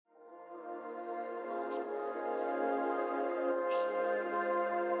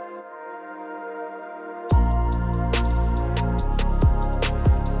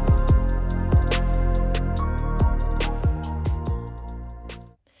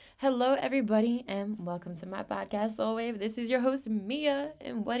Hello, everybody, and welcome to my podcast, Soul Wave. This is your host, Mia,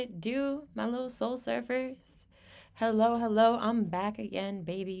 and what it do, my little soul surfers. Hello, hello, I'm back again,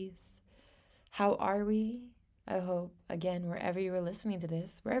 babies. How are we? I hope, again, wherever you are listening to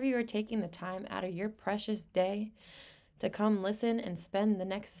this, wherever you are taking the time out of your precious day to come listen and spend the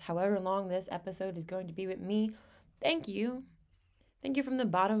next however long this episode is going to be with me, thank you. Thank you from the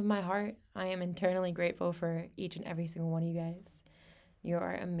bottom of my heart. I am internally grateful for each and every single one of you guys. You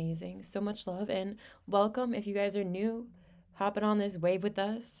are amazing. So much love and welcome if you guys are new, hopping on this wave with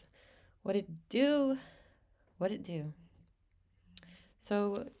us. What it do? What it do?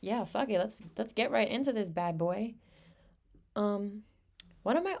 So yeah, fuck it. Let's get right into this bad boy. Um,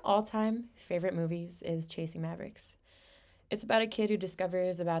 One of my all-time favorite movies is Chasing Mavericks. It's about a kid who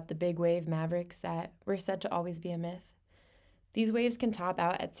discovers about the big wave mavericks that were said to always be a myth. These waves can top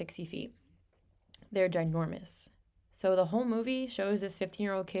out at 60 feet. They're ginormous. So the whole movie shows this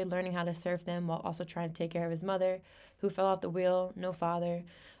 15-year-old kid learning how to surf them while also trying to take care of his mother, who fell off the wheel, no father.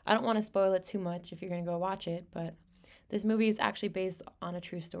 I don't want to spoil it too much if you're going to go watch it, but this movie is actually based on a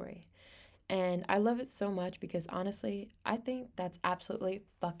true story. And I love it so much because honestly, I think that's absolutely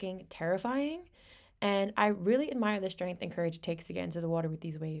fucking terrifying. And I really admire the strength and courage it takes to get into the water with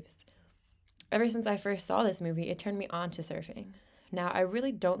these waves. Ever since I first saw this movie, it turned me on to surfing. Now, I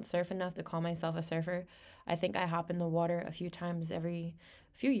really don't surf enough to call myself a surfer. I think I hop in the water a few times every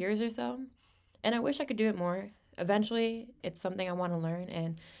few years or so, and I wish I could do it more. Eventually, it's something I want to learn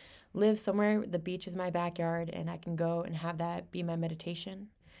and live somewhere the beach is my backyard and I can go and have that be my meditation.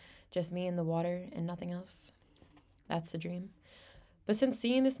 Just me in the water and nothing else. That's the dream. But since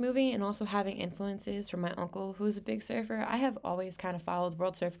seeing this movie and also having influences from my uncle, who's a big surfer, I have always kind of followed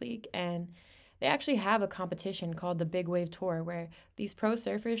World Surf League, and they actually have a competition called the Big Wave Tour where these pro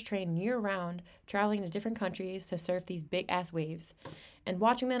surfers train year round, traveling to different countries to surf these big ass waves. And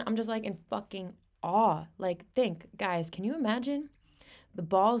watching them, I'm just like in fucking awe. Like, think, guys, can you imagine the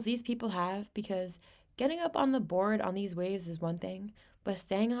balls these people have? Because getting up on the board on these waves is one thing, but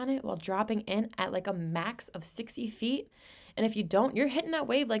staying on it while dropping in at like a max of 60 feet. And if you don't, you're hitting that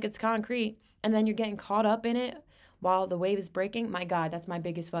wave like it's concrete, and then you're getting caught up in it while the wave is breaking. My God, that's my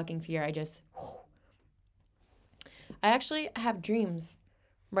biggest fucking fear. I actually have dreams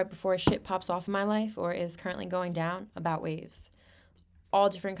right before shit pops off in my life or is currently going down about waves. All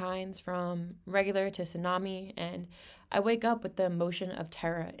different kinds, from regular to tsunami, and I wake up with the emotion of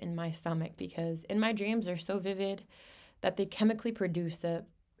terror in my stomach because in my dreams they're so vivid that they chemically produce a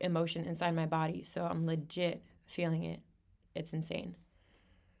emotion inside my body, so I'm legit feeling it. It's insane.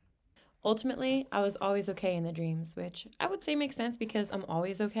 Ultimately, I was always okay in the dreams, which I would say makes sense because I'm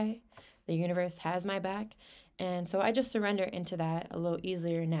always okay. The universe has my back. And so I just surrender into that a little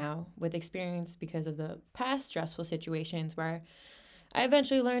easier now with experience because of the past stressful situations where I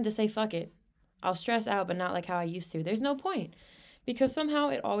eventually learned to say, fuck it. I'll stress out, but not like how I used to. There's no point because somehow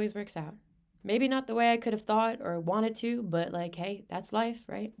it always works out. Maybe not the way I could have thought or wanted to, but like, hey, that's life,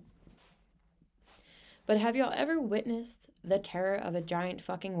 right? But have y'all ever witnessed the terror of a giant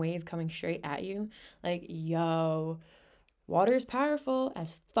fucking wave coming straight at you? Like, yo, water is powerful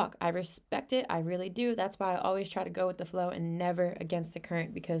as fuck. I respect it. I really do. That's why I always try to go with the flow and never against the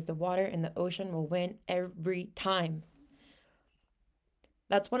current because the water in the ocean will win every time.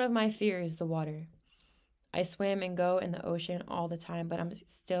 That's one of my fears, the water. I swim and go in the ocean all the time, but I'm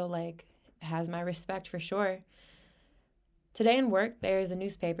still like, has my respect for sure. Today in work, there is a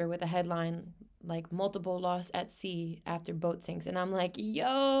newspaper with a headline like multiple lost at sea after boat sinks. And I'm like,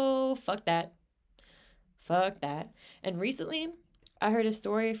 yo, fuck that. Fuck that. And recently, I heard a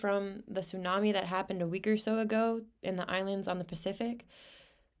story from the tsunami that happened a week or so ago in the islands on the Pacific.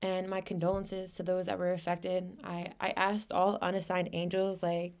 And my condolences to those that were affected. I asked all unassigned angels,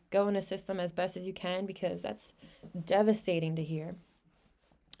 like, go and assist them as best as you can because that's devastating to hear.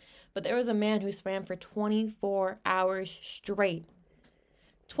 But there was a man who swam for 24 hours straight.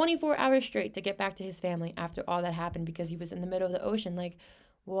 24 hours straight to get back to his family after all that happened because he was in the middle of the ocean. Like,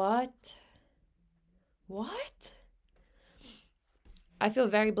 what? What? I feel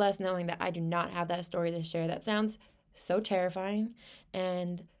very blessed knowing that I do not have that story to share. That sounds so terrifying.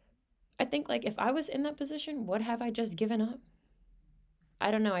 And I think, like, if I was in that position, what have I just given up?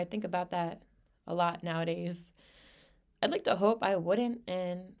 I don't know. I think about that a lot nowadays. I'd like to hope I wouldn't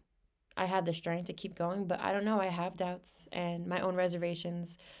and I had the strength to keep going, but I don't know. I have doubts and my own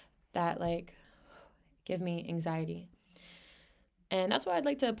reservations that, like, give me anxiety. And that's why I'd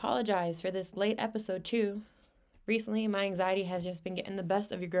like to apologize for this late episode, too. Recently, my anxiety has just been getting the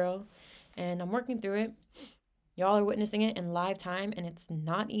best of your girl, and I'm working through it. Y'all are witnessing it in live time, and it's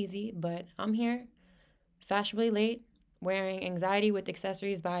not easy, but I'm here, fashionably late, wearing Anxiety with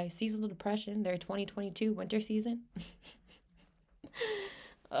Accessories by Seasonal Depression, their 2022 winter season.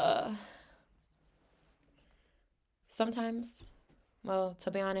 uh, Sometimes, well, to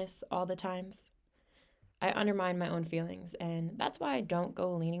be honest, all the times, I undermine my own feelings. And that's why I don't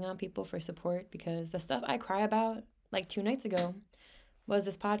go leaning on people for support, because the stuff I cry about, like 2 nights ago, was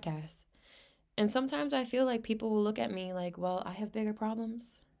this podcast. And sometimes I feel like people will look at me like, well, I have bigger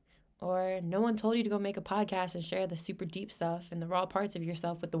problems. Or no one told you to go make a podcast and share the super deep stuff and the raw parts of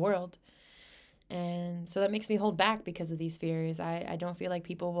yourself with the world. And so that makes me hold back because of these fears. I don't feel like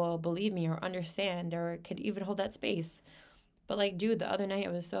people will believe me or understand or could even hold that space. But like, dude, the other night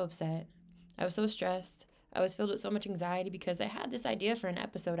I was so upset. I was so stressed. I was filled with so much anxiety because I had this idea for an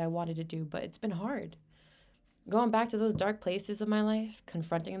episode I wanted to do, but it's been hard. Going back to those dark places of my life,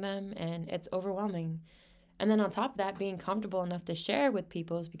 confronting them, and it's overwhelming. And then on top of that, being comfortable enough to share with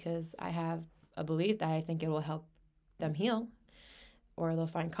people is because I have a belief that I think it will help them heal or they'll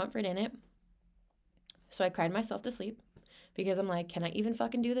find comfort in it. So I cried myself to sleep because I'm like, can I even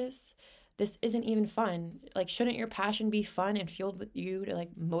fucking do this? This isn't even fun. Like, shouldn't your passion be fun and fueled with you to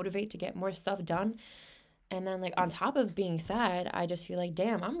like motivate to get more stuff done? And then like on top of being sad, I just feel like,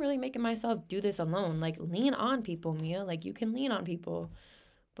 damn, I'm really making myself do this alone. Like, lean on people, Mia. Like, you can lean on people.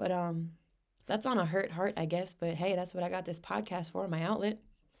 But that's on a hurt heart, I guess. But hey, that's what I got this podcast for, my outlet.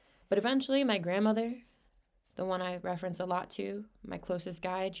 But eventually my grandmother, the one I reference a lot to, my closest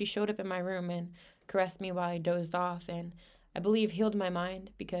guide, she showed up in my room and caressed me while I dozed off, and I believe healed my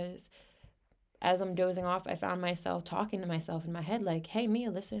mind, because as I'm dozing off, I found myself talking to myself in my head like, hey, Mia,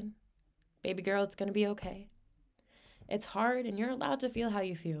 listen, baby girl, it's going to be okay. It's hard and you're allowed to feel how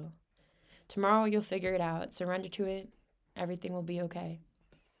you feel. Tomorrow you'll figure it out. Surrender to it. Everything will be okay.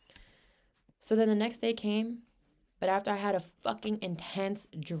 So then the next day came, but after I had a fucking intense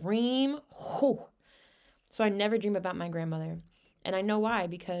dream, whew, so I never dream about my grandmother. And I know why,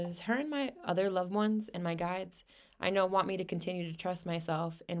 because her and my other loved ones and my guides, I know, want me to continue to trust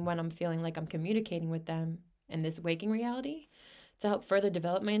myself, and when I'm feeling like I'm communicating with them in this waking reality to help further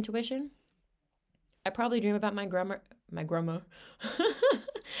develop my intuition. I probably dream about my grandma.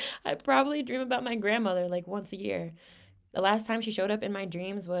 I probably dream about my grandmother like once a year. The last time she showed up in my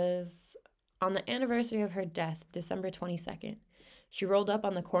dreams was on the anniversary of her death, December 22nd. She rolled up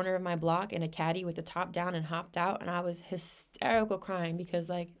on the corner of my block in a caddy with the top down and hopped out, and I was hysterical crying because,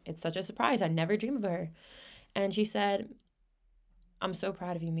 like, it's such a surprise. I never dream of her. And she said, I'm so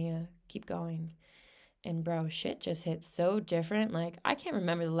proud of you, Mia. Keep going. And bro, shit just hit so different. Like, I can't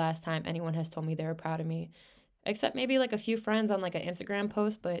remember the last time anyone has told me they were proud of me, except maybe like a few friends on like an Instagram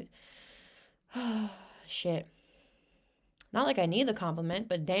post, but shit. Not like I need the compliment,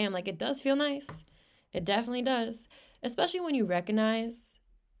 but damn, like, it does feel nice. It definitely does. Especially when you recognize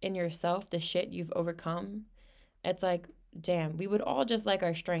in yourself the shit you've overcome. It's like, damn, we would all just like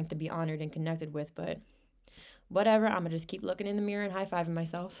our strength to be honored and connected with, but whatever, I'm gonna just keep looking in the mirror and high-fiving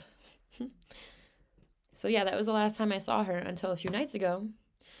myself. So yeah, that was the last time I saw her until a few nights ago,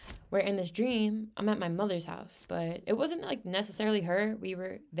 where in this dream, I'm at my mother's house, but it wasn't like necessarily her. We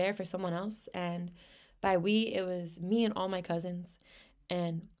were there for someone else, and by we, it was me and all my cousins.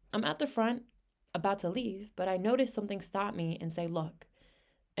 And I'm at the front about to leave, but I noticed something stop me and say, look.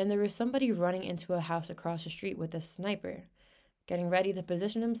 And there was somebody running into a house across the street with a sniper, getting ready to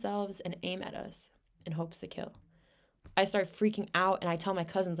position themselves and aim at us in hopes to kill. I start freaking out and I tell my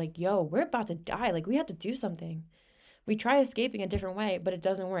cousins, like, yo, we're about to die. Like, we have to do something. We try escaping a different way, but it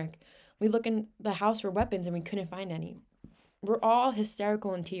doesn't work. We look in the house for weapons and we couldn't find any. We're all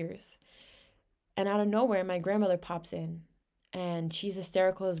hysterical in tears. And out of nowhere, my grandmother pops in and she's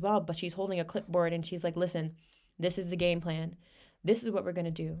hysterical as well, but she's holding a clipboard and she's like, listen, this is the game plan. This is what we're going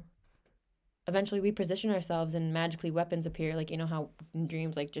to do. Eventually, we position ourselves and magically weapons appear. Like, you know how in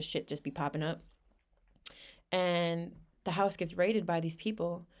dreams, like, just shit just be popping up. And the house gets raided by these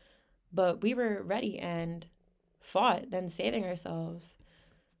people. But we were ready and fought, then saving ourselves.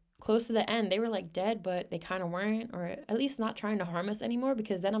 Close to the end, they were like dead, but they kind of weren't, or at least not trying to harm us anymore,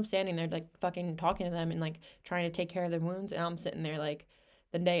 because then I'm standing there like fucking talking to them and like trying to take care of their wounds, and I'm sitting there like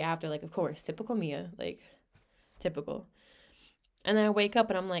the day after, like, of course, typical Mia, like, typical. And then I wake up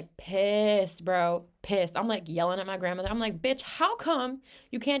and I'm like pissed, bro, pissed. I'm like yelling at my grandmother. I'm like, bitch, how come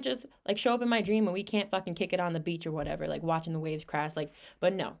you can't just like show up in my dream and we can't fucking kick it on the beach or whatever, like watching the waves crash? Like,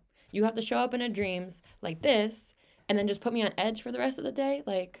 but no, you have to show up in a dreams like this and then just put me on edge for the rest of the day.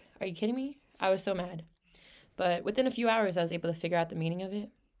 Like, are you kidding me? I was so mad. But within a few hours, I was able to figure out the meaning of it.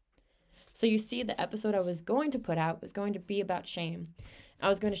 So you see, the episode I was going to put out was going to be about shame. I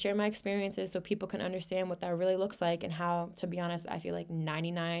was going to share my experiences so people can understand what that really looks like, and how, to be honest, I feel like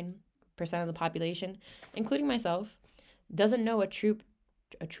 99% of the population, including myself, doesn't know a true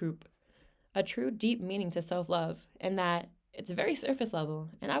deep meaning to self-love, and that it's very surface level.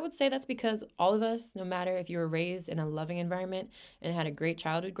 And I would say that's because all of us, no matter if you were raised in a loving environment and had a great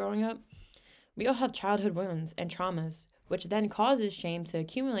childhood growing up, we all have childhood wounds and traumas, which then causes shame to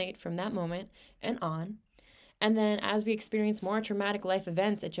accumulate from that moment and on. And then as we experience more traumatic life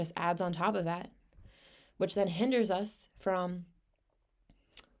events, it just adds on top of that, which then hinders us from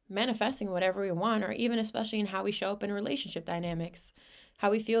manifesting whatever we want, or even especially in how we show up in relationship dynamics, how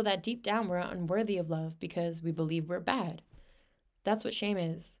we feel that deep down we're unworthy of love because we believe we're bad. That's what shame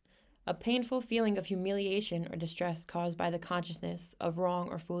is, a painful feeling of humiliation or distress caused by the consciousness of wrong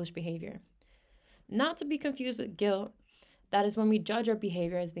or foolish behavior. Not to be confused with guilt, that is when we judge our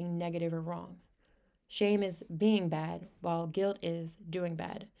behavior as being negative or wrong. Shame is being bad, while guilt is doing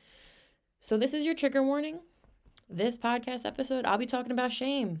bad. So this is your trigger warning. This podcast episode, I'll be talking about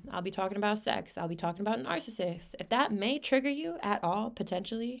shame. I'll be talking about sex. I'll be talking about narcissists. If that may trigger you at all,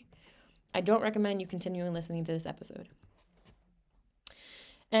 potentially, I don't recommend you continuing listening to this episode.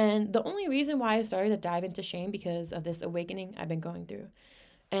 And the only reason why I started to dive into shame because of this awakening I've been going through.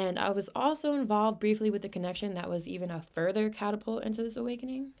 And I was also involved briefly with the connection that was even a further catapult into this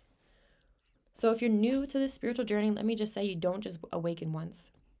awakening. So if you're new to this spiritual journey, let me just say you don't just awaken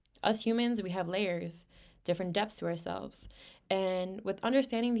once. Us humans, we have layers, different depths to ourselves. And with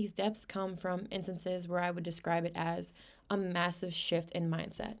understanding these depths come from instances where I would describe it as a massive shift in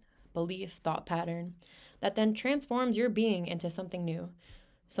mindset, belief, thought pattern, that then transforms your being into something new,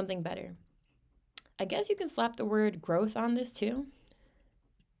 something better. I guess you can slap the word growth on this too.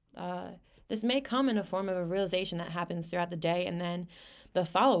 This may come in a form of a realization that happens throughout the day, and then the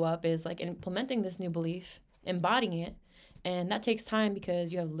follow-up is like implementing this new belief, embodying it, and that takes time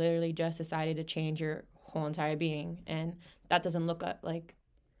because you have literally just decided to change your whole entire being, and that doesn't look like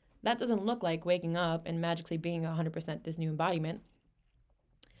waking up and magically being 100% this new embodiment.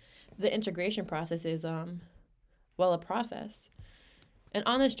 The integration process is a process. And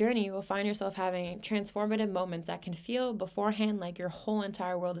on this journey, you will find yourself having transformative moments that can feel beforehand like your whole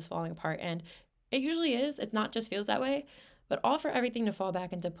entire world is falling apart. And it usually is. It not just feels that way, but all for everything to fall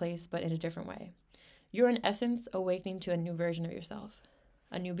back into place, but in a different way. You're in essence awakening to a new version of yourself,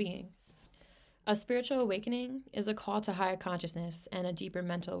 a new being. A spiritual awakening is a call to higher consciousness and a deeper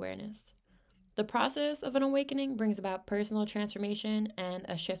mental awareness. The process of an awakening brings about personal transformation and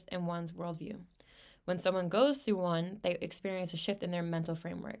a shift in one's worldview. When someone goes through one, they experience a shift in their mental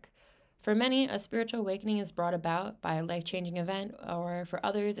framework. For many, a spiritual awakening is brought about by a life-changing event, or for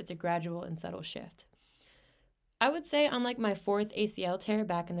others, it's a gradual and subtle shift. I would say, unlike my 4th ACL tear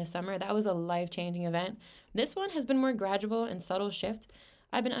back in the summer, that was a life-changing event. This one has been more gradual and subtle shift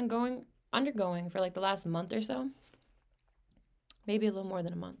I've been undergoing for like the last month or so. Maybe a little more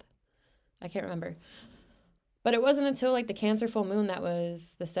than a month. I can't remember. But it wasn't until like the Cancer full moon, that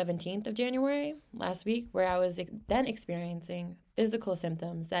was the 17th of January last week, where I was then experiencing physical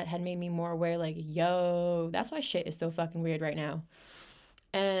symptoms that had made me more aware, like, yo, that's why shit is so fucking weird right now.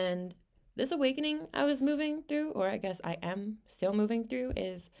 And this awakening I was moving through, or I guess I am still moving through,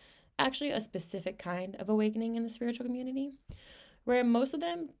 is actually a specific kind of awakening in the spiritual community, where most of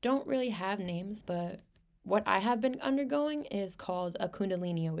them don't really have names, but what I have been undergoing is called a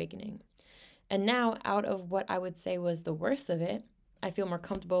Kundalini awakening. And now, out of what I would say was the worst of it, I feel more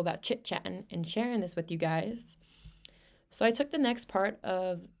comfortable about chit-chatting and sharing this with you guys. So I took the next part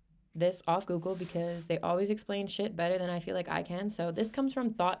of this off Google because they always explain shit better than I feel like I can. So this comes from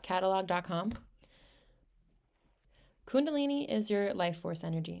thoughtcatalog.com. Kundalini is your life force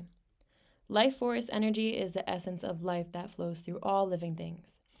energy. Life force energy is the essence of life that flows through all living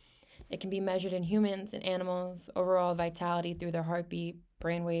things. It can be measured in humans and animals, overall vitality through their heartbeat,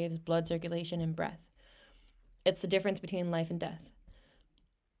 brain waves, blood circulation, and breath. It's the difference between life and death.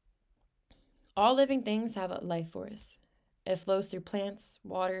 All living things have a life force. It flows through plants,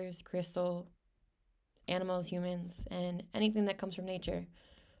 waters, crystal, animals, humans, and anything that comes from nature.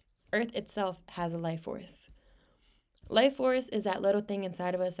 Earth itself has a life force. Life force is that little thing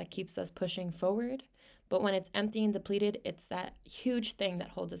inside of us that keeps us pushing forward, but when it's empty and depleted, it's that huge thing that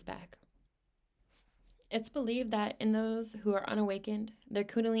holds us back. It's believed that in those who are unawakened, their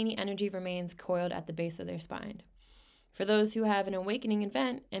Kundalini energy remains coiled at the base of their spine. For those who have an awakening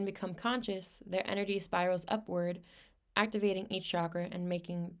event and become conscious, their energy spirals upward, activating each chakra and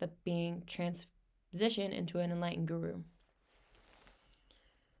making the being transition into an enlightened guru.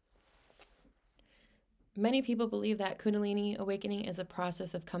 Many people believe that Kundalini awakening is a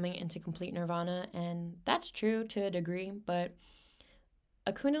process of coming into complete nirvana, and that's true to a degree, but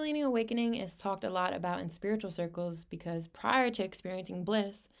a Kundalini awakening is talked a lot about in spiritual circles because prior to experiencing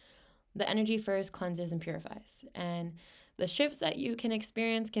bliss, the energy first cleanses and purifies. And The shifts that you can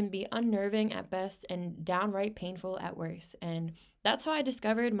experience can be unnerving at best and downright painful at worst. And that's how I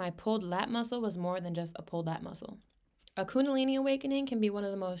discovered my pulled lat muscle was more than just a pulled lat muscle. A Kundalini awakening can be one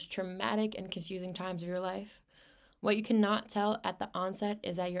of the most traumatic and confusing times of your life. What you cannot tell at the onset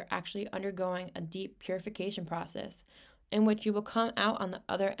is that you're actually undergoing a deep purification process in which you will come out on the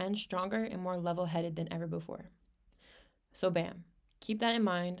other end stronger and more level headed than ever before. So, bam, keep that in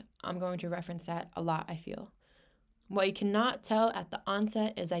mind. I'm going to reference that a lot, I feel. What you cannot tell at the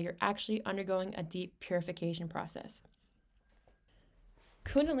onset is that you're actually undergoing a deep purification process.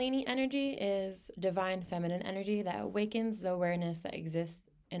 Kundalini energy is divine feminine energy that awakens the awareness that exists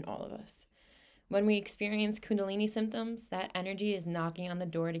in all of us. When we experience Kundalini symptoms, that energy is knocking on the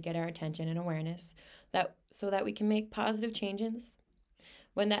door to get our attention and awareness so that we can make positive changes.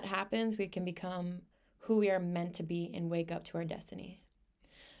 When that happens, we can become who we are meant to be and wake up to our destiny.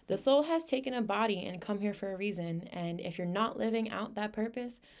 The soul has taken a body and come here for a reason, and if you're not living out that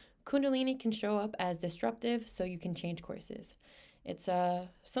purpose, Kundalini can show up as disruptive so you can change courses. It's a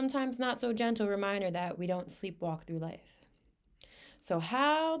sometimes not so gentle reminder that we don't sleepwalk through life. So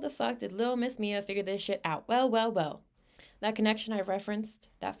how the fuck did Lil Miss Mia figure this shit out? Well. That connection I referenced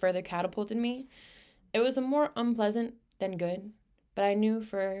that further catapulted me, it was a more unpleasant than good, but I knew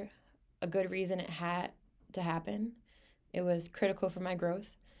for a good reason it had to happen. It was critical for my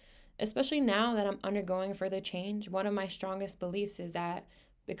growth. Especially now that I'm undergoing further change, one of my strongest beliefs is that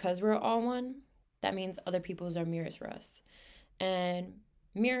because we're all one, that means other people's are mirrors for us. And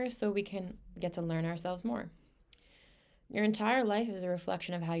mirrors so we can get to learn ourselves more. Your entire life is a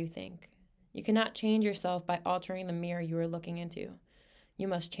reflection of how you think. You cannot change yourself by altering the mirror you are looking into. You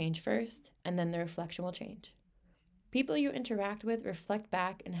must change first, and then the reflection will change. People you interact with reflect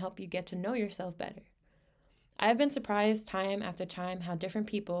back and help you get to know yourself better. I have been surprised time after time how different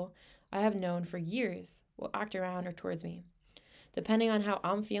people I have known for years will act around or towards me, depending on how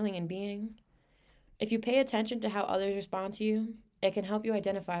I'm feeling and being. If you pay attention to how others respond to you, it can help you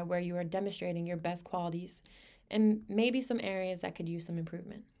identify where you are demonstrating your best qualities and maybe some areas that could use some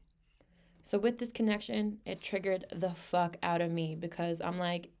improvement. So with this connection, it triggered the fuck out of me because I'm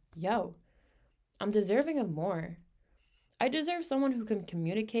like, yo, I'm deserving of more. I deserve someone who can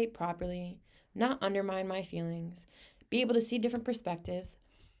communicate properly, not undermine my feelings, be able to see different perspectives.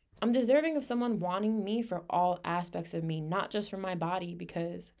 I'm deserving of someone wanting me for all aspects of me, not just for my body,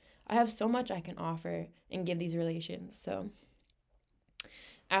 because I have so much I can offer and give these relations. So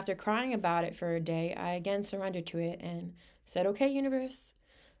after crying about it for a day, I again surrendered to it and said, okay, universe,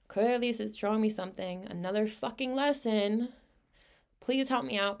 clearly this is showing me something, another fucking lesson. Please help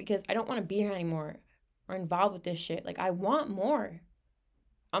me out because I don't want to be here anymore or involved with this shit. Like, I want more.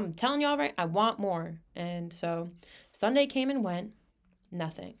 I'm telling y'all right, I want more. And so Sunday came and went,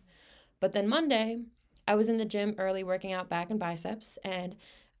 nothing. But then Monday, I was in the gym early working out back and biceps, and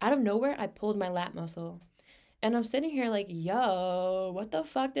out of nowhere, I pulled my lat muscle. And I'm sitting here like, yo, what the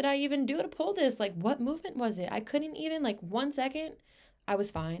fuck did I even do to pull this? Like, what movement was it? I couldn't even, like, 1 second, I was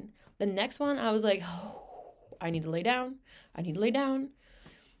fine. The next one, I was like, oh, I need to lay down. I need to lay down.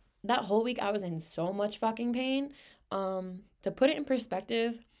 That whole week, I was in so much fucking pain. To put it in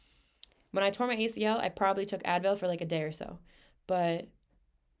perspective, when I tore my ACL, I probably took Advil for like a day or so. But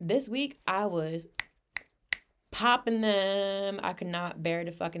this week, I was popping them. I could not bear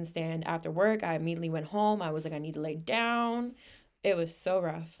to fucking stand. After work, I immediately went home. I was like, I need to lay down. It was so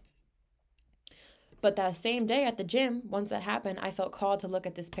rough. But that same day at the gym, once that happened, I felt called to look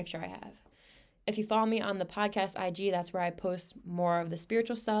at this picture I have. If you follow me on the podcast IG, that's where I post more of the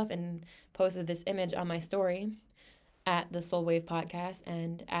spiritual stuff and posted this image on my story at the Soul Wave Podcast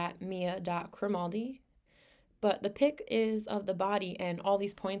and at mia.crimaldi. But the pic is of the body and all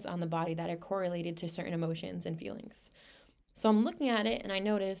these points on the body that are correlated to certain emotions and feelings. So I'm looking at it and I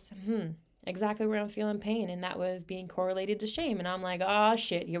noticed, exactly where I'm feeling pain, and that was being correlated to shame. And I'm like, oh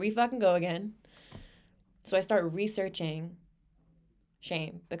shit, here we fucking go again. So I start researching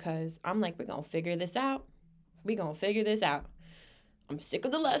shame because I'm like, we're gonna figure this out. I'm sick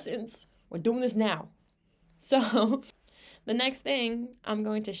of the lessons. We're doing this now. So the next thing I'm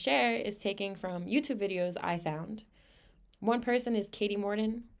going to share is taking from YouTube videos I found. One person is Katie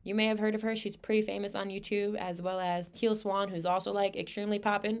Morton. You may have heard of her. She's pretty famous on YouTube, as well as Teal Swan, who's also like extremely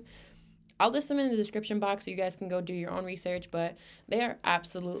poppin'. I'll list them in the description box so you guys can go do your own research, but they are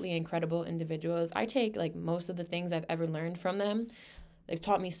absolutely incredible individuals. I take like most of the things I've ever learned from them. They've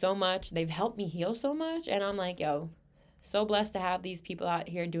taught me so much. They've helped me heal so much. And I'm like, yo, so blessed to have these people out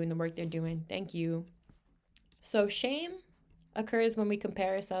here doing the work they're doing. Thank you. So shame occurs when we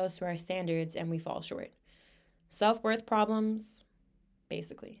compare ourselves to our standards and we fall short. Self-worth problems,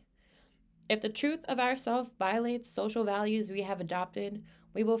 basically. If the truth of ourself violates social values we have adopted,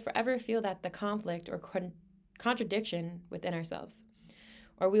 we will forever feel that the conflict or contradiction within ourselves.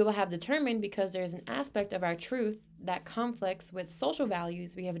 Or we will have determined because there's an aspect of our truth that conflicts with social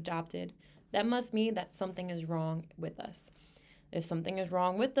values we have adopted, that must mean that something is wrong with us. If something is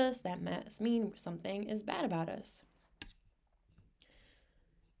wrong with us, that must mean something is bad about us.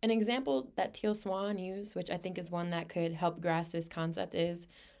 An example that Teal Swan used, which I think is one that could help grasp this concept, is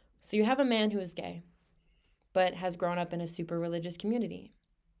so you have a man who is gay, but has grown up in a super religious community.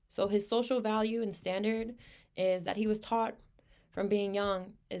 So his social value and standard is that he was taught from being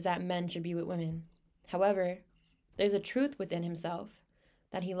young is that men should be with women. However, there's a truth within himself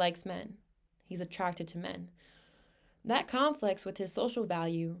that he likes men. He's attracted to men. That conflicts with his social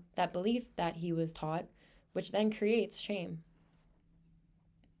value, that belief that he was taught, which then creates shame.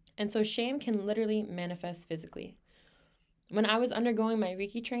 And so shame can literally manifest physically. When I was undergoing my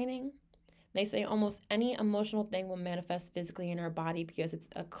Reiki training, they say almost any emotional thing will manifest physically in our body because it's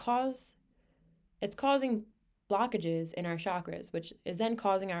causing blockages in our chakras, which is then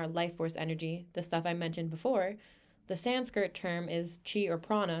causing our life force energy, the stuff I mentioned before. The Sanskrit term is chi or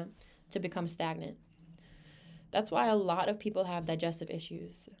prana, to become stagnant. That's why a lot of people have digestive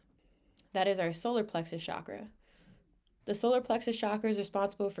issues. That is our solar plexus chakra. The solar plexus chakra is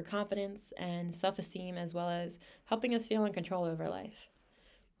responsible for confidence and self-esteem, as well as helping us feel in control of our life.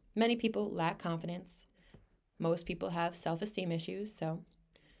 Many people lack confidence. Most people have self-esteem issues. So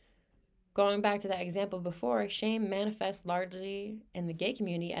going back to that example before, shame manifests largely in the gay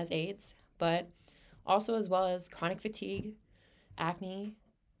community as AIDS, but also as well as chronic fatigue, acne,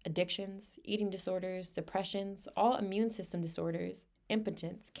 addictions, eating disorders, depressions, all immune system disorders,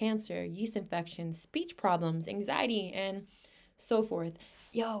 impotence, cancer, yeast infections, speech problems, anxiety, and so forth.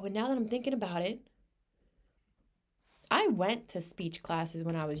 Yo, and now that I'm thinking about it, I went to speech classes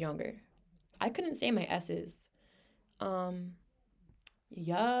when I was younger. I couldn't say my S's.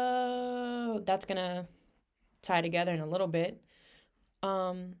 Yo, that's gonna tie together in a little bit.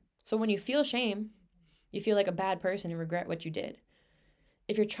 So when you feel shame, you feel like a bad person and regret what you did.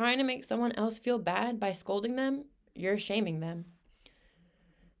 If you're trying to make someone else feel bad by scolding them, you're shaming them.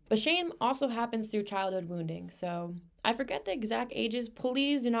 But shame also happens through childhood wounding. So I forget the exact ages.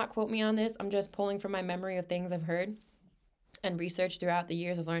 Please do not quote me on this. I'm just pulling from my memory of things I've heard and researched throughout the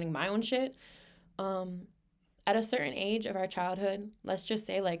years of learning my own shit. At a certain age of our childhood, let's just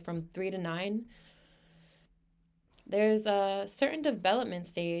say like from 3 to 9, there's a certain development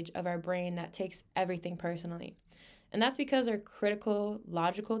stage of our brain that takes everything personally. And that's because our critical,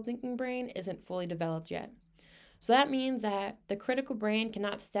 logical thinking brain isn't fully developed yet. So that means that the critical brain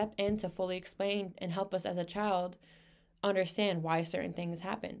cannot step in to fully explain and help us as a child understand why certain things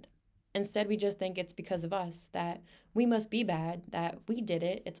happened. Instead, we just think it's because of us, that we must be bad, that we did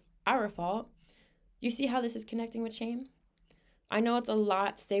it, it's our fault. You see how this is connecting with shame? I know it's a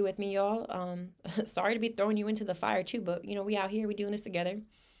lot. Stay with me, y'all. Sorry to be throwing you into the fire too, but we out here, we doing this together.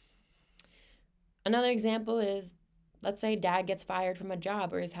 Another example is, let's say dad gets fired from a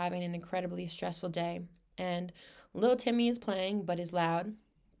job or is having an incredibly stressful day, and little Timmy is playing but is loud.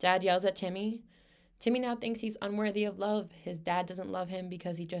 Dad yells at Timmy. Timmy now thinks he's unworthy of love. His dad doesn't love him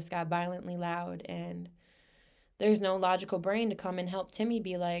because he just got violently loud, and there's no logical brain to come and help Timmy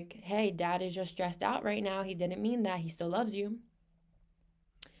be like, hey, dad is just stressed out right now. He didn't mean that. He still loves you.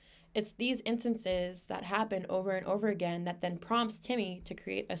 It's these instances that happen over and over again that then prompts Timmy to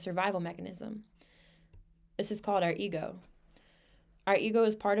create a survival mechanism. This is called our ego. Our ego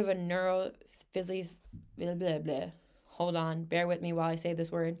is part of a hold on, bear with me while I say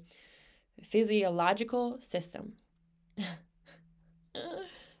this word. Physiological system.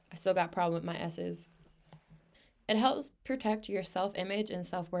 I still got a problem with my S's. It helps protect your self-image and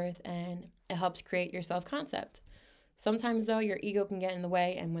self-worth, and it helps create your self-concept. Sometimes, though, your ego can get in the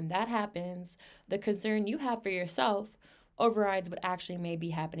way, and when that happens, the concern you have for yourself overrides what actually may be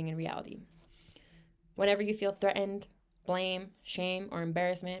happening in reality. Whenever you feel threatened, blame, shame, or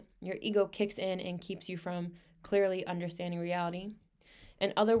embarrassment, your ego kicks in and keeps you from clearly understanding reality.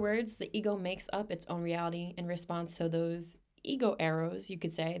 In other words, the ego makes up its own reality in response to those ego arrows, you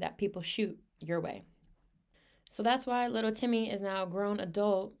could say, that people shoot your way. So that's why little Timmy is now a grown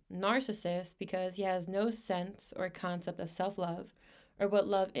adult narcissist, because he has no sense or concept of self-love or what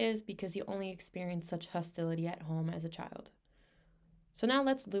love is, because he only experienced such hostility at home as a child. So now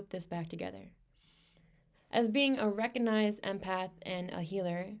let's loop this back together. As being a recognized empath and a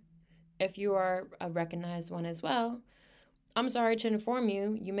healer, if you are a recognized one as well, I'm sorry to inform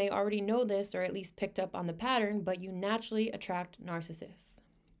you, you may already know this or at least picked up on the pattern, but you naturally attract narcissists.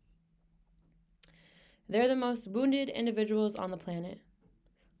 They're the most wounded individuals on the planet.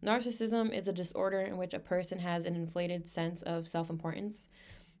 Narcissism is a disorder in which a person has an inflated sense of self importance.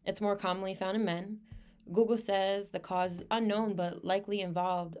 It's more commonly found in men. Google says the cause is unknown but likely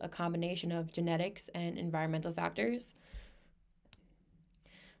involved a combination of genetics and environmental factors.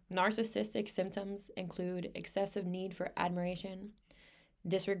 Narcissistic symptoms include excessive need for admiration,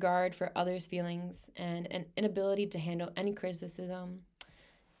 disregard for others' feelings, and an inability to handle any criticism,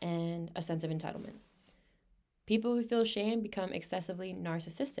 and a sense of entitlement. People who feel shame become excessively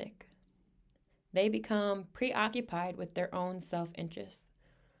narcissistic. They become preoccupied with their own self interest.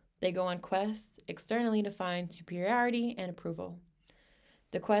 They go on quests externally to find superiority and approval.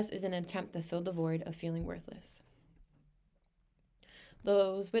 The quest is an attempt to fill the void of feeling worthless.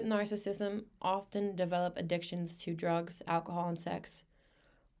 Those with narcissism often develop addictions to drugs, alcohol, and sex.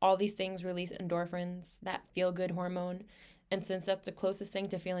 All these things release endorphins, that feel good hormone, and since that's the closest thing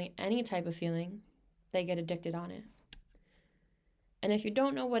to feeling any type of feeling, they get addicted on it. And if you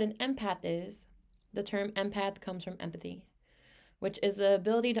don't know what an empath is, the term empath comes from empathy, which is the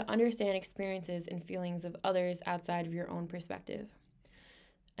ability to understand experiences and feelings of others outside of your own perspective.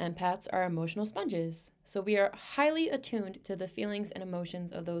 Empaths are emotional sponges, so we are highly attuned to the feelings and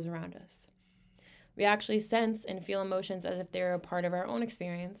emotions of those around us. We actually sense and feel emotions as if they're a part of our own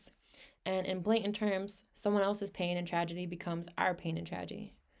experience, and in blatant terms, someone else's pain and tragedy becomes our pain and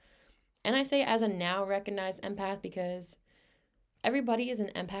tragedy. And I say as a now recognized empath because everybody is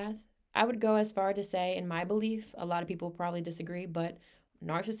an empath. I would go as far to say, in my belief, a lot of people probably disagree, but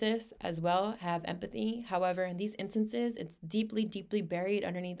narcissists as well have empathy. However, in these instances, it's deeply, deeply buried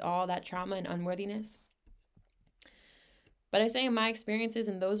underneath all that trauma and unworthiness. But I say in my experiences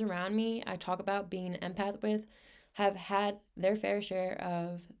and those around me, I talk about being an empath with, have had their fair share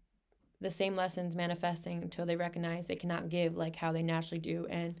of the same lessons manifesting until they recognize they cannot give like how they naturally do,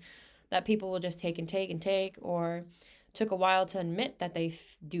 and that people will just take and take and take, or took a while to admit that they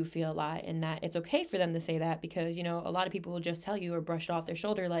do feel a lot and that it's okay for them to say that because, you know, a lot of people will just tell you or brush it off their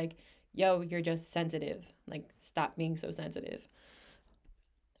shoulder like, yo, you're just sensitive. Like, stop being so sensitive.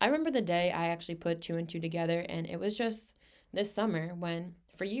 I remember the day I actually put two and two together, and it was just this summer when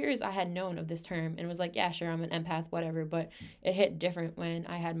for years I had known of this term and was like, yeah, sure, I'm an empath, whatever. But it hit different when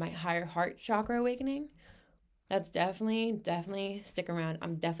I had my higher heart chakra awakening. That's definitely stick around.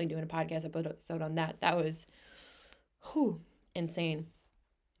 I'm definitely doing a podcast episode on that. That was insane.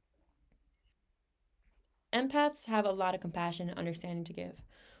 Empaths have a lot of compassion and understanding to give,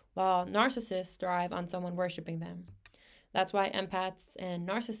 while narcissists thrive on someone worshiping them. That's why empaths and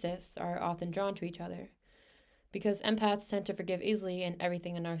narcissists are often drawn to each other, because empaths tend to forgive easily in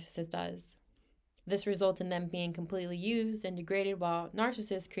everything a narcissist does. This results in them being completely used and degraded, while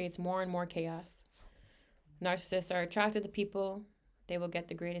narcissists creates more and more chaos. Narcissists are attracted to people they will get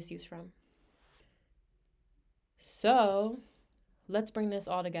the greatest use from. So, let's bring this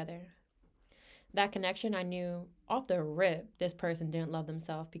all together. That connection, I knew off the rip this person didn't love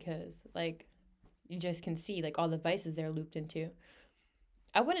themselves because, like, you just can see, like, all the vices they're looped into.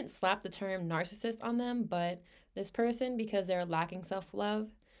 I wouldn't slap the term narcissist on them, but this person, because they're lacking self love,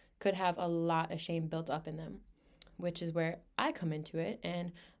 could have a lot of shame built up in them, which is where I come into it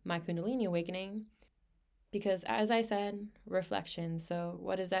and my Kundalini awakening. Because, as I said, reflection. So,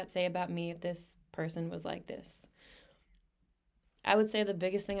 what does that say about me if this person was like this? I would say the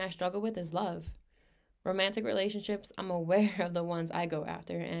biggest thing I struggle with is love. Romantic relationships, I'm aware of the ones I go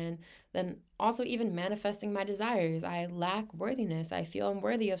after, and then also even manifesting my desires. I lack worthiness. I feel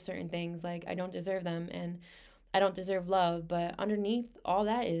unworthy of certain things, like I don't deserve them and I don't deserve love. But underneath all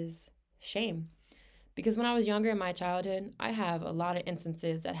that is shame. Because when I was younger in my childhood, I have a lot of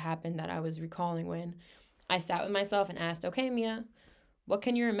instances that happened that I was recalling when I sat with myself and asked, okay, Mia, what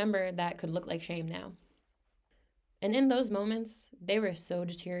can you remember that could look like shame now? And in those moments, they were so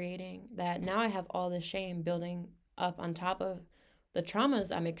deteriorating that now I have all this shame building up on top of the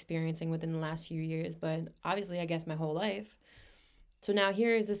traumas I'm experiencing within the last few years, but obviously, I guess my whole life. So now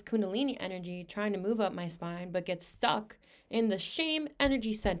here is this Kundalini energy trying to move up my spine, but gets stuck in the shame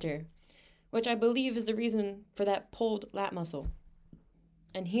energy center, which I believe is the reason for that pulled lat muscle.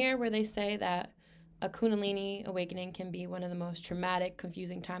 And here, where they say that a Kundalini awakening can be one of the most traumatic,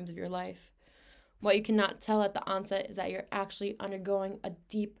 confusing times of your life. What you cannot tell at the onset is that you're actually undergoing a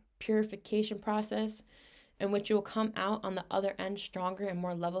deep purification process in which you will come out on the other end stronger and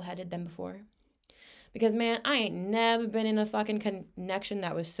more level headed than before. Because, man, I ain't never been in a fucking connection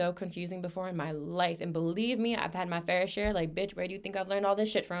that was so confusing before in my life. And believe me, I've had my fair share. Like, bitch, where do you think I've learned all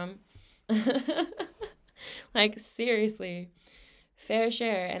this shit from? Like, seriously, fair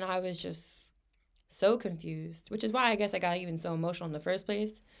share. And I was just so confused, which is why I guess I got even so emotional in the first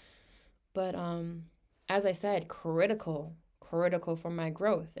place. But as I said, critical critical for my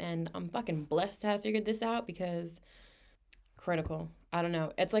growth. And I'm fucking blessed to have figured this out because critical. I don't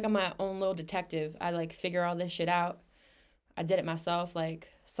know. It's like I'm my own little detective. I like figure all this shit out. I did it myself, like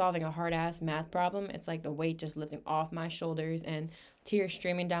solving a hard ass math problem. It's like the weight just lifting off my shoulders and tears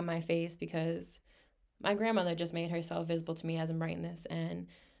streaming down my face because my grandmother just made herself visible to me as I'm writing this and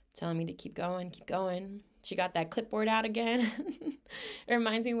telling me to keep going, keep going. She got that clipboard out again. It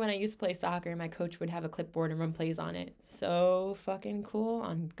reminds me when I used to play soccer and my coach would have a clipboard and run plays on it. So fucking cool,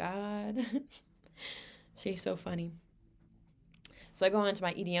 on God. She's so funny. So I go into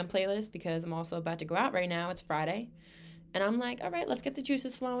my EDM playlist because I'm also about to go out right now. It's Friday. And I'm like, all right, let's get the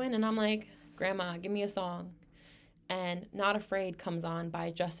juices flowing. And I'm like, Grandma, give me a song. And Not Afraid comes on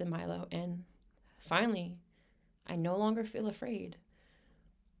by Justin Milo. And finally, I no longer feel afraid.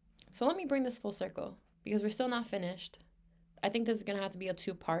 So let me bring this full circle because we're still not finished. I think this is going to have to be a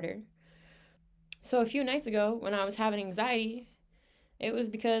two-parter. So a few nights ago when I was having anxiety, it was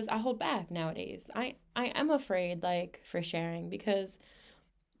because I hold back nowadays. I am afraid, like, for sharing because,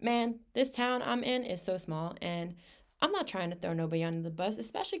 man, this town I'm in is so small and I'm not trying to throw nobody under the bus,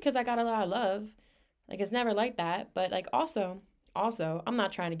 especially because I got a lot of love. Like, it's never like that. But, like, also, I'm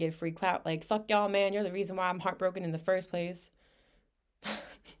not trying to get free clout. Like, fuck y'all, man. You're the reason why I'm heartbroken in the first place.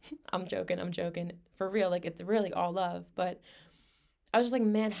 I'm joking. For real, like, it's really all love. But I was just like,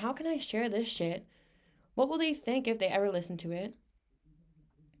 man, how can I share this shit? What will they think if they ever listen to it?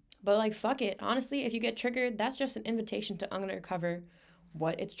 But, like, fuck it. Honestly, if you get triggered, that's just an invitation to uncover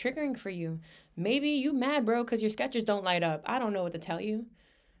what it's triggering for you. Maybe you mad, bro, because your sketches don't light up. I don't know what to tell you.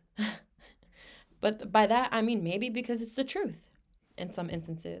 But by that, I mean maybe because it's the truth in some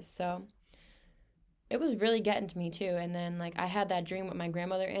instances. So it was really getting to me too. And then, like, I had that dream with my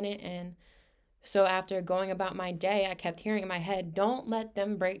grandmother in it. And so after going about my day, I kept hearing in my head, don't let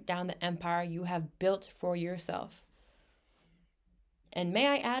them break down the empire you have built for yourself. And may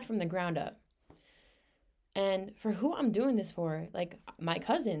I add, from the ground up. And for who I'm doing this for, like my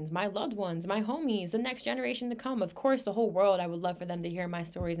cousins, my loved ones, my homies, the next generation to come. Of course, the whole world, I would love for them to hear my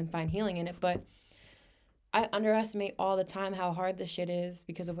stories and find healing in it. But I underestimate all the time how hard this shit is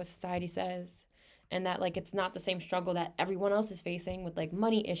because of what society says. And that, like, it's not the same struggle that everyone else is facing with, like,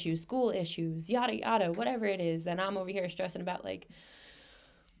 money issues, school issues, yada, yada, whatever it is. Then I'm over here stressing about, like,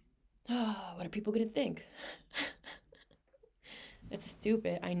 oh, what are people going to think? It's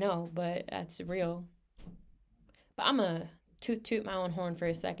stupid, I know, but that's real. But I'm going to toot my own horn for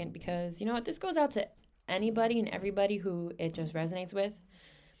a second because, you know what, this goes out to anybody and everybody who it just resonates with.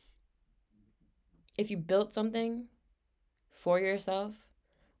 If you built something for yourself,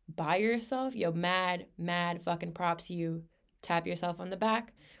 by yourself, yo, mad fucking props to you. Tap yourself on the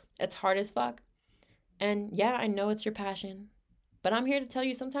back. It's hard as fuck. And yeah, I know it's your passion. But I'm here to tell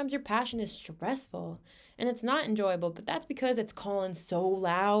you sometimes your passion is stressful and it's not enjoyable, but that's because it's calling so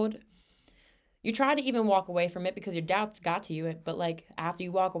loud. You try to even walk away from it because your doubts got to you. But, like, after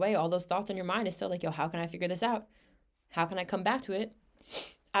you walk away, all those thoughts in your mind is still like, yo, how can I figure this out? How can I come back to it?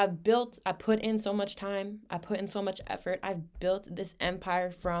 I put in so much time. I put in so much effort. I've built this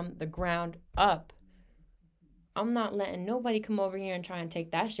empire from the ground up. I'm not letting nobody come over here and try and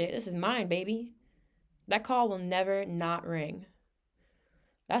take that shit. This is mine, baby. That call will never not ring.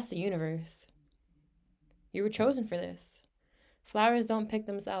 That's the universe. You were chosen for this. Flowers don't pick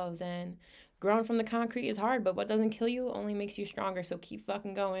themselves, and growing from the concrete is hard, but what doesn't kill you only makes you stronger, so keep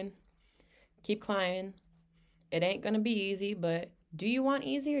fucking going. Keep climbing. It ain't gonna be easy, but do you want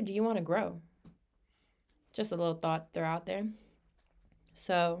easy or do you want to grow? Just a little thought throw out there.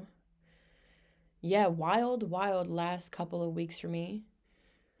 So, yeah, wild last couple of weeks for me.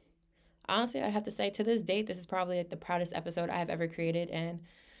 Honestly, I have to say, to this date, this is probably like the proudest episode I have ever created, and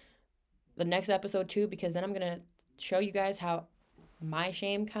the next episode too, because then I'm gonna show you guys how my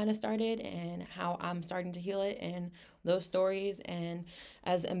shame kind of started and how I'm starting to heal it and those stories, and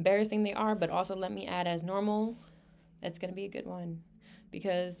as embarrassing they are, but also let me add as normal, it's gonna be a good one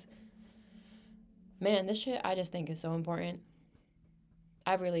because, man, this shit I just think is so important.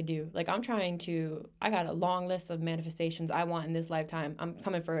 I really do. Like, I got a long list of manifestations I want in this lifetime. I'm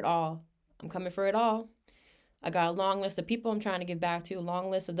coming for it all. I got a long list of people I'm trying to give back to, a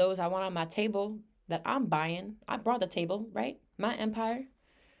long list of those I want on my table that I'm buying. I brought the table, right? My empire.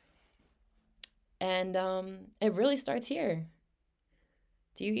 And it really starts here.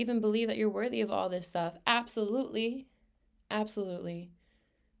 Do you even believe that you're worthy of all this stuff? Absolutely. Absolutely.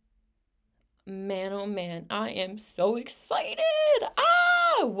 Man, oh man, I am so excited.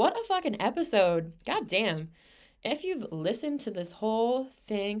 What a fucking episode. God damn. If you've listened to this whole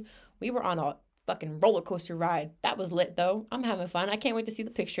thing, we were on a fucking roller coaster ride. That was lit though. I'm having fun. I can't wait to see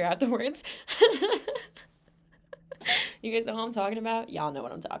the picture afterwards. You guys know what I'm talking about? Y'all know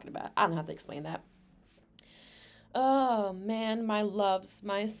what I'm talking about. I don't have to explain that. Oh man, my loves,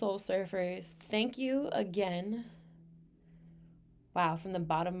 my soul surfers. Thank you again. Wow, from the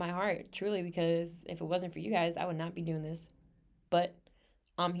bottom of my heart, truly, because if it wasn't for you guys, I would not be doing this. But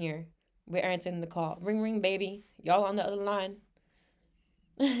I'm here. We're answering the call. Ring, ring, baby. Y'all on the other line.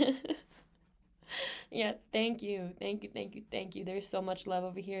 Yeah, thank you. Thank you, thank you, thank you. There's so much love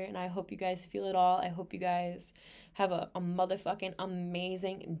over here, and I hope you guys feel it all. I hope you guys have a motherfucking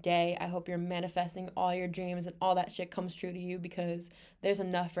amazing day. I hope you're manifesting all your dreams and all that shit comes true to you because there's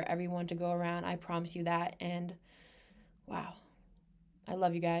enough for everyone to go around. I promise you that. And wow, I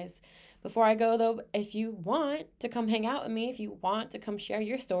love you guys. Before I go though, if you want to come hang out with me, if you want to come share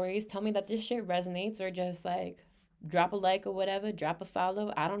your stories, tell me that this shit resonates or just like drop a like or whatever, drop a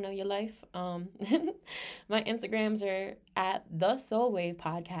follow. I don't know your life. My Instagrams are at the Soul Wave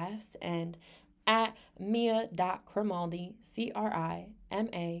Podcast and at Mia.Crimaldi, Crimaldi.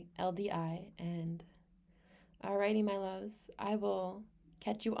 And alrighty, my loves, I will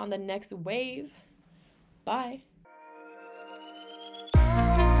catch you on the next wave. Bye.